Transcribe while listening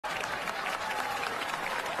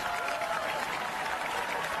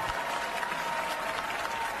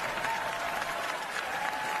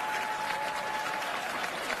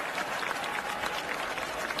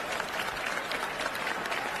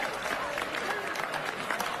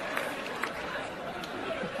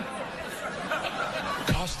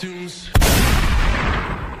Costumes.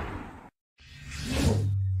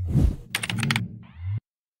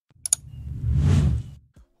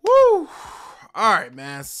 Woo! All right,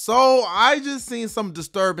 man. So I just seen some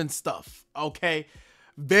disturbing stuff. Okay,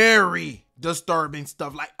 very disturbing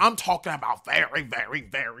stuff. Like I'm talking about very, very,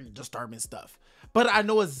 very disturbing stuff. But I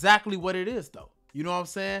know exactly what it is, though. You know what I'm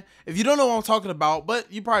saying? If you don't know what I'm talking about,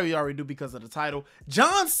 but you probably already do because of the title,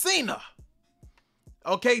 John Cena.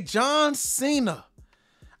 Okay, John Cena.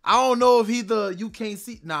 I don't know if he the you can't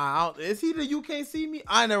see. Nah, is he the you can't see me?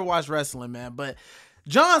 I never watched wrestling, man. But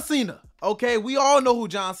John Cena. Okay, we all know who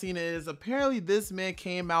John Cena is. Apparently, this man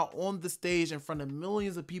came out on the stage in front of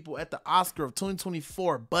millions of people at the Oscar of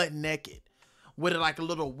 2024, butt naked, with like a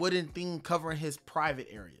little wooden thing covering his private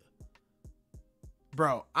area.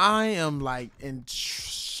 Bro, I am like in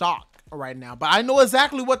shock right now, but I know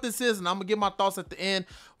exactly what this is, and I'm gonna get my thoughts at the end.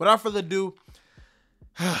 Without further ado,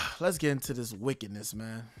 let's get into this wickedness,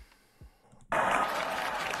 man.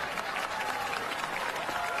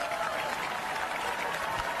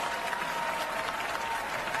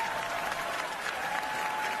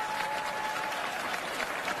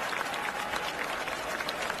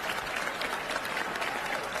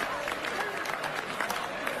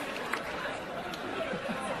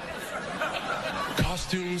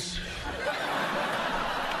 Costumes.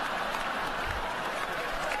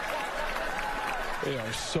 They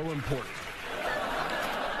are so important.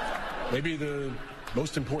 Maybe the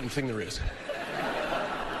most important thing there is.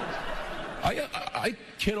 I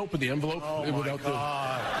can't open the envelope without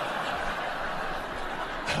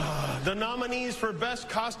The nominees for Best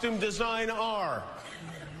Costume Design are...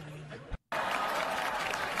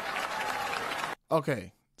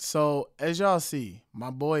 Okay, so as y'all see,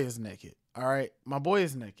 my boy is naked. All right, my boy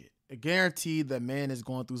is naked. I guarantee that man is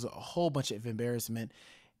going through a whole bunch of embarrassment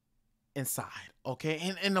inside.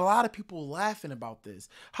 Okay, and a lot of people laughing about this.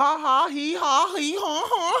 Ha ha he ha he ha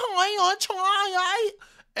ha ha.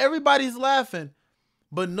 Everybody's laughing,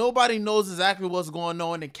 but nobody knows exactly what's going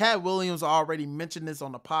on. And Cat Williams already mentioned this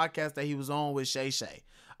on the podcast that he was on with Shay Shay.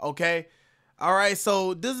 Okay, all right.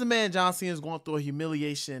 So this is a man, John Cena, is going through a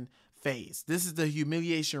humiliation phase. This is the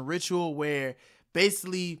humiliation ritual where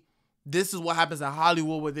basically this is what happens in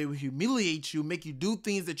Hollywood, where they will humiliate you, make you do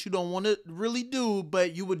things that you don't want to really do,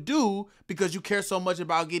 but you would do because you care so much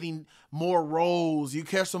about getting more roles. You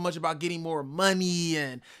care so much about getting more money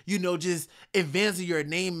and, you know, just advancing your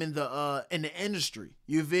name in the industry.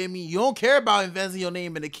 You feel me? You don't care about advancing your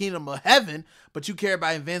name in the kingdom of heaven, but you care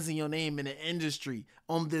about advancing your name in the industry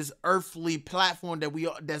on this earthly platform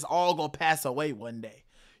that's all gonna pass away one day.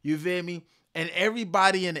 You feel me? And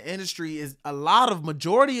everybody in the industry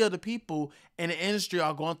majority of the people in the industry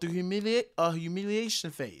are going through a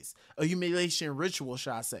humiliation phase, a humiliation ritual,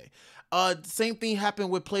 should I say. Same thing happened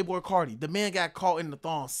with Playboy Cardi. The man got caught in the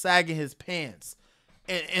thong, sagging his pants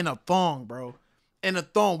in a thong, bro. In a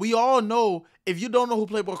thong. We all know, if you don't know who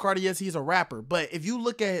Playboy Cardi is, he's a rapper. But if you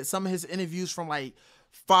look at some of his interviews from like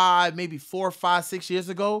 4, 5, 6 years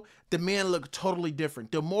ago, the man looked totally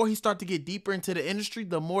different. The more he start to get deeper into the industry,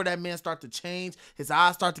 the more that man start to change. His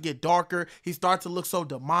eyes start to get darker. He starts to look so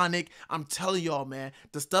demonic. I'm telling y'all, man,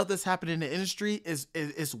 the stuff that's happening in the industry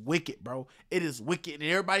is wicked, bro. It is wicked. And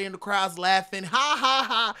everybody in the crowd's laughing. Ha ha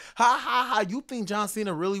ha ha ha ha. You think John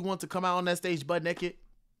Cena really wants to come out on that stage butt naked?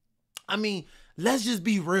 I mean, let's just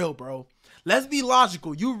be real, bro. Let's be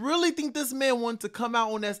logical. You really think this man wanted to come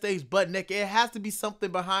out on that stage butt naked? It has to be something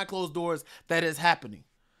behind closed doors that is happening.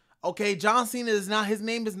 Okay, John Cena his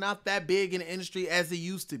name is not that big in the industry as it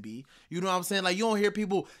used to be. You know what I'm saying? Like, you don't hear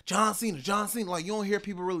people, John Cena. Like, you don't hear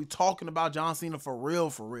people really talking about John Cena for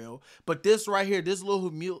real. But this right here, this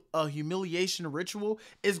little humiliation ritual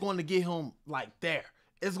is going to get him like there.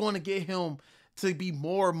 It's going to get him to be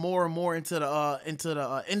more and more into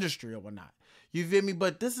the industry or whatnot. You feel me?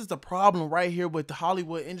 But this is the problem right here with the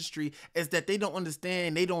Hollywood industry, is that they don't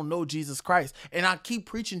understand, they don't know Jesus Christ. And I keep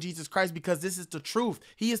preaching Jesus Christ because this is the truth.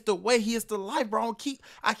 He is the way, he is the life, bro.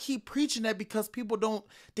 I keep preaching that because people don't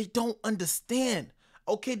understand.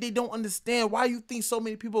 Okay, they don't understand why you think so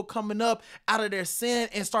many people coming up out of their sin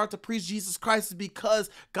and start to preach Jesus Christ is because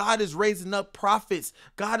God is raising up prophets.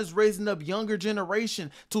 God is raising up younger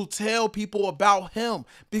generation to tell people about him,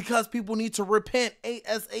 because people need to repent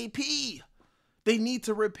ASAP. They need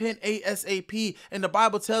to repent ASAP. And the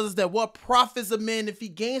Bible tells us that what profits a man if he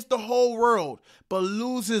gains the whole world but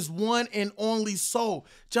loses one and only soul?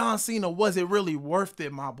 John Cena, was it really worth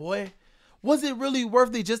it, my boy? Was it really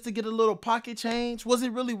worth it just to get a little pocket change? Was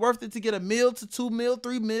it really worth it to get a meal to 2 meal,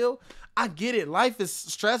 3 meal? I get it. Life is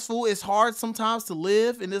stressful. It's hard sometimes to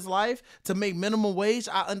live in this life, to make minimum wage.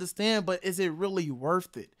 I understand, but is it really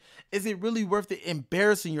worth it? Is it really worth it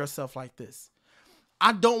embarrassing yourself like this?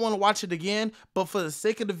 I don't want to watch it again, but for the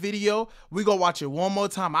sake of the video, we gonna watch it one more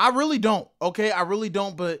time. I really don't, okay? I really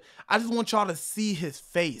don't, but I just want y'all to see his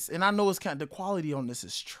face. And I know it's the quality on this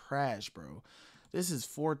is trash, bro. This is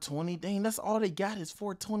 420. Dang, that's all they got is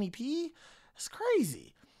 420p? That's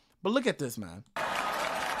crazy. But look at this, man.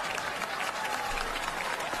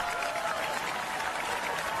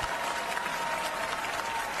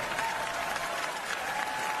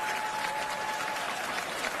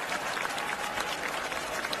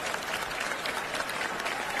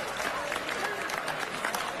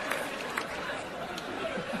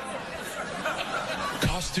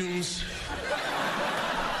 Costumes.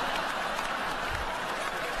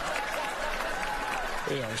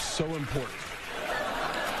 They are so important.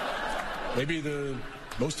 Maybe the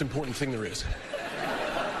most important thing there is.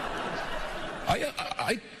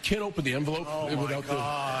 I can't open the envelope without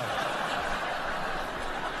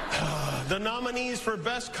The nominees for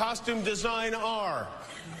Best Costume Design are...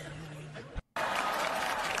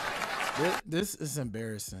 This is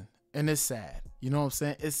embarrassing. And it's sad. You know what I'm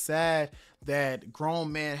saying? It's sad that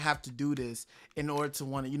grown men have to do this in order to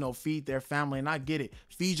want to, you know, feed their family. And I get it.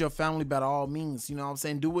 Feed your family by all means. You know what I'm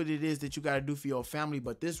saying? Do what it is that you got to do for your family.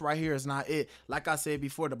 But this right here is not it. Like I said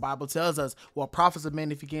before, the Bible tells us, well, profits a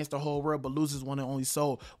man if he gains the whole world but loses one and only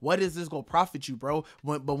soul. What is this going to profit you, bro?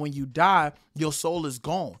 But when you die, your soul is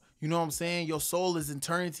gone. You know what I'm saying? Your soul is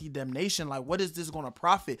eternity damnation. Like, what is this going to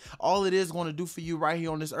profit? All it is going to do for you right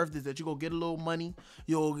here on this earth is that you go get a little money.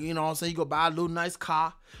 You know what I'm saying? You go buy a little nice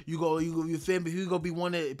car. You feel me? You go be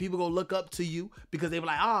one that people go look up to you because they be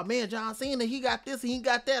like, oh man, John Cena, he got this and he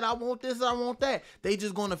got that. I want this, I want that. They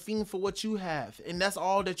just going to fiend for what you have. And that's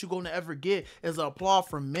all that you're going to ever get is an applause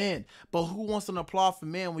from men. But who wants an applause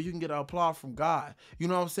from men when you can get an applause from God? You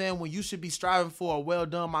know what I'm saying? When you should be striving for a well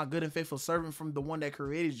done, my good and faithful servant from the one that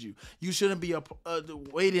created you. You shouldn't be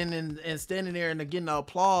waiting and standing there and getting the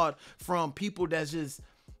applaud from people that's just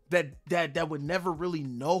that would never really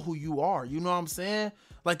know who you are. You know what I'm saying?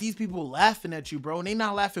 Like, these people laughing at you, bro, and they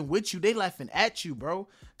not laughing with you. They laughing at you, bro,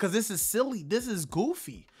 because this is silly. This is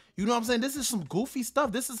goofy. You know what I'm saying? This is some goofy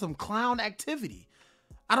stuff. This is some clown activity.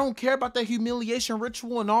 I don't care about that humiliation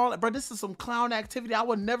ritual and all that, bro. This is some clown activity. I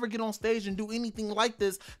would never get on stage and do anything like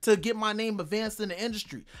this to get my name advanced in the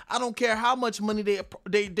industry. I don't care how much money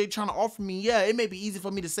they trying to offer me. Yeah, it may be easy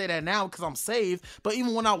for me to say that now because I'm saved, but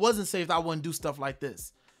even when I wasn't saved, I wouldn't do stuff like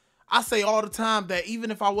this. I say all the time that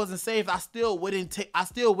even if I wasn't saved, I still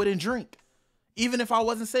wouldn't drink. Even if I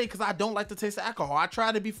wasn't saved, because I don't like the taste of alcohol. I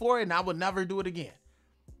tried it before and I would never do it again.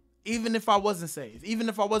 Even if I wasn't saved. Even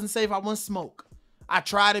if I wasn't saved, I wouldn't smoke. I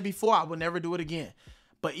tried it before. I would never do it again.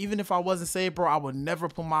 But even if I wasn't saved, bro, I would never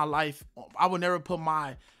put my life, I would never put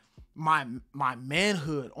my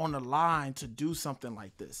manhood on the line to do something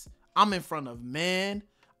like this. I'm in front of men.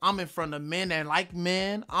 I'm in front of men that like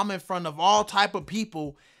men. I'm in front of all type of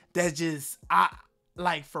people that just,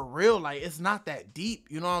 like, for real, like, it's not that deep.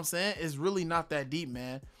 You know what I'm saying? It's really not that deep,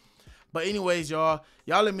 man. But anyways, y'all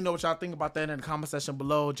let me know what y'all think about that in the comment section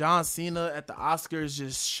below. John Cena at the Oscars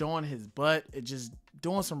just showing his butt. It just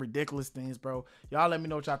doing some ridiculous things, bro. Y'all let me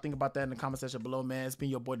know what y'all think about that in the comment section below, man. It's been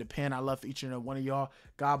your boy Depend. I love each and every one of y'all.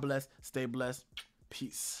 God bless. Stay blessed.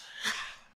 Peace.